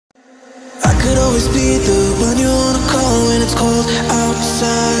could always be the one you wanna call when it's cold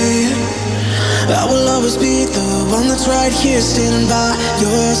outside. I will always be the one that's right here standing by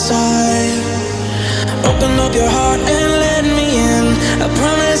your side. Open up your heart and let me in. I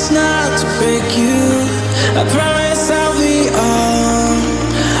promise not to break you. I promise I'll be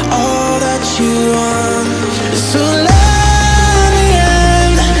all that you want. So let me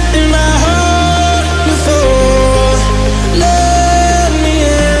in my heart before. Let me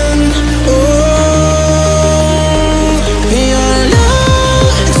in. Oh, your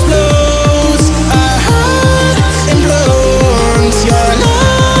love explodes. Our heart implodes. Your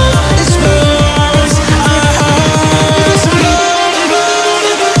love explodes. Our hearts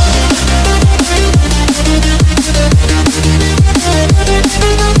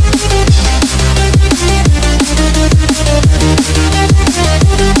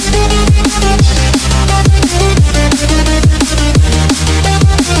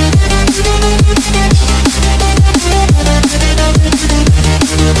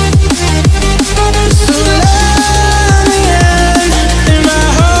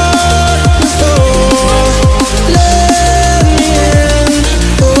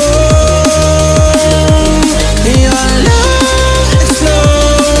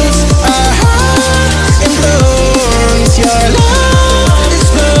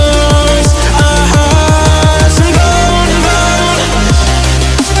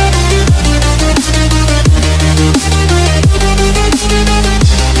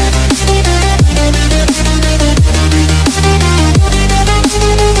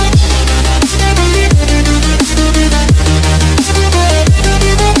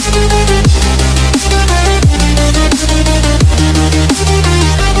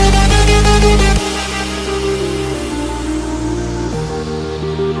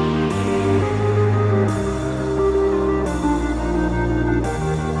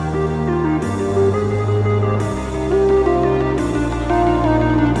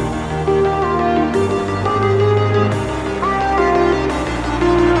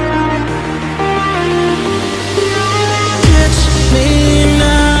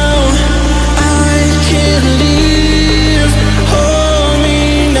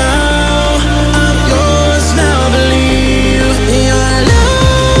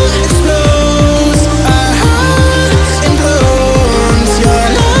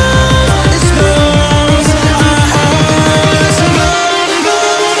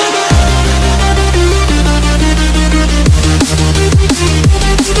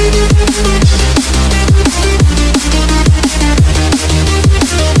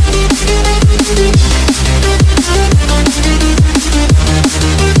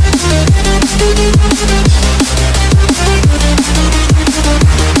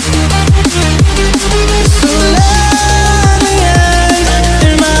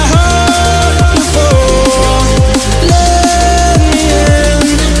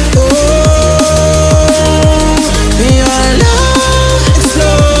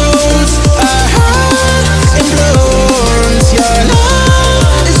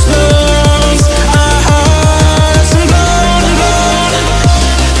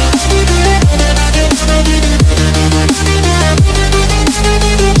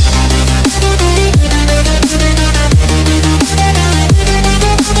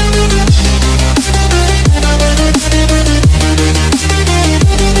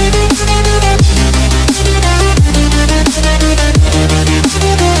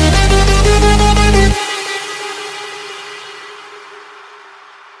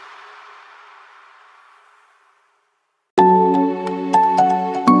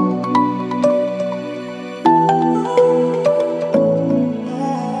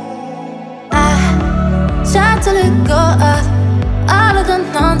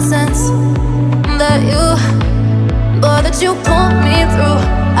you pulled me through.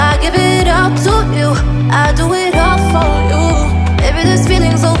 I give it up to you. I do it all for you. Maybe this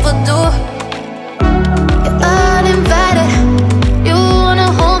feeling's overdue. You're uninvited. You wanna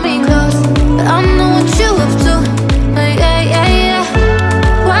hold me close, but I know what you up to. Yeah, yeah, yeah.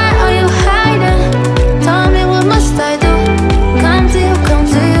 Why are you hiding? Tell me, what must I do? Come to you, come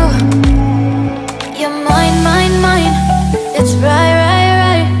to you. You're mine, mine, mine. It's right, right,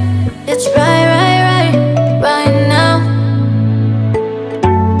 right. It's right, right, right, right now.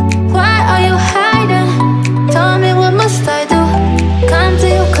 Why are you hiding? Tell me, what must I do? Come to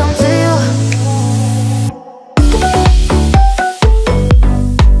you, come to you.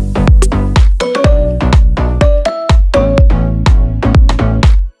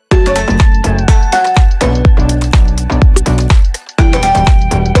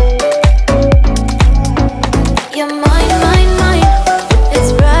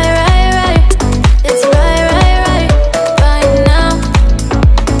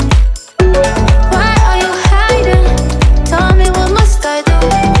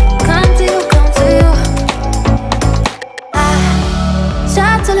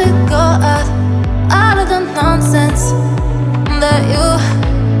 Try to let go of all of the nonsense that you,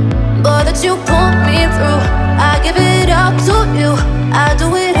 boy, that you put me through. I give it up to you, I do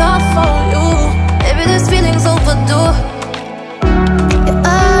it all for you. Maybe this feeling's overdue. You're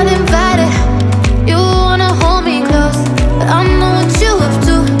uninvited, you wanna hold me close, but I know what you have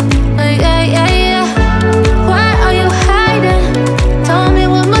to. Yeah, yeah, yeah. Why are you hiding? Tell me,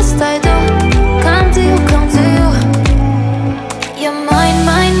 what must I do? Come to you, come to you. You're mine,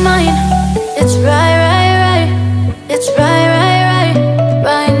 mine, mine. It's right, right, right. It's right, right, right,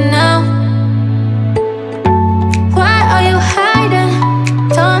 right now. Why are you hiding?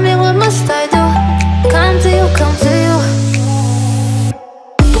 Tell me, what must I do? Come to you, come to you.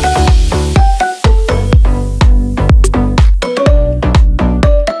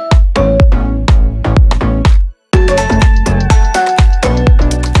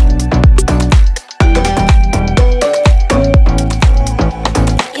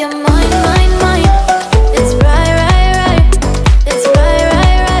 You're mine, mine, mine. It's right, right, right. It's right,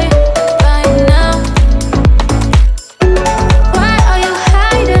 right, right, right now. Why are you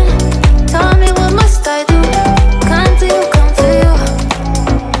hiding? Tell me, what must I do? Come to you, come to you.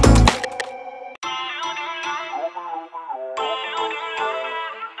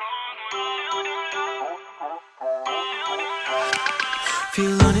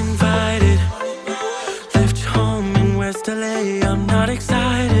 Feel uninvited. Left home in West LA. I'm not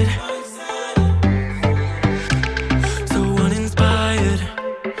excited. So uninspired.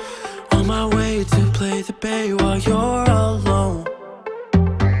 On my way to play the bay while you're alone.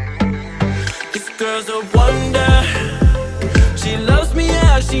 This girl's a wonder. She loves me,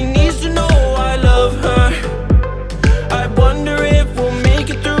 yeah. She needs to know I love her. I wonder if we'll make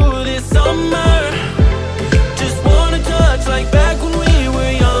it through this summer. Just wanna touch like back when we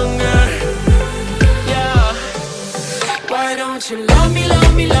were younger. Yeah. Why don't you love me,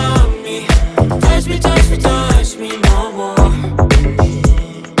 love me, love me? Touch me, touch me, touch me no more.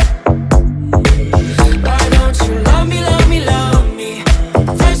 Why don't you love me, love me, love me?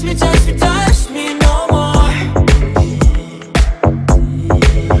 Touch me, touch me, touch me no more.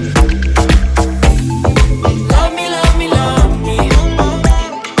 Love me, love me, love me.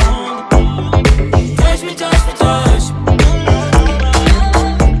 Touch me, touch me, touch me.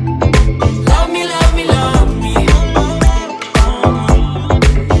 Love me, love me, love me.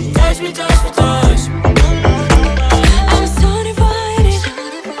 Touch me, touch me, touch me. I'm so divided,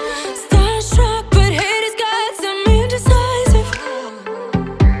 starstruck, but hate has got some indecisive.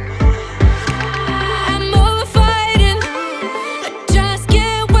 I'm over fighting, I just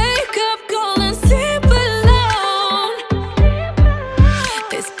can't wake up cold and sleep alone.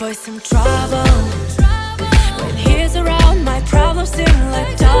 This boy's some trouble.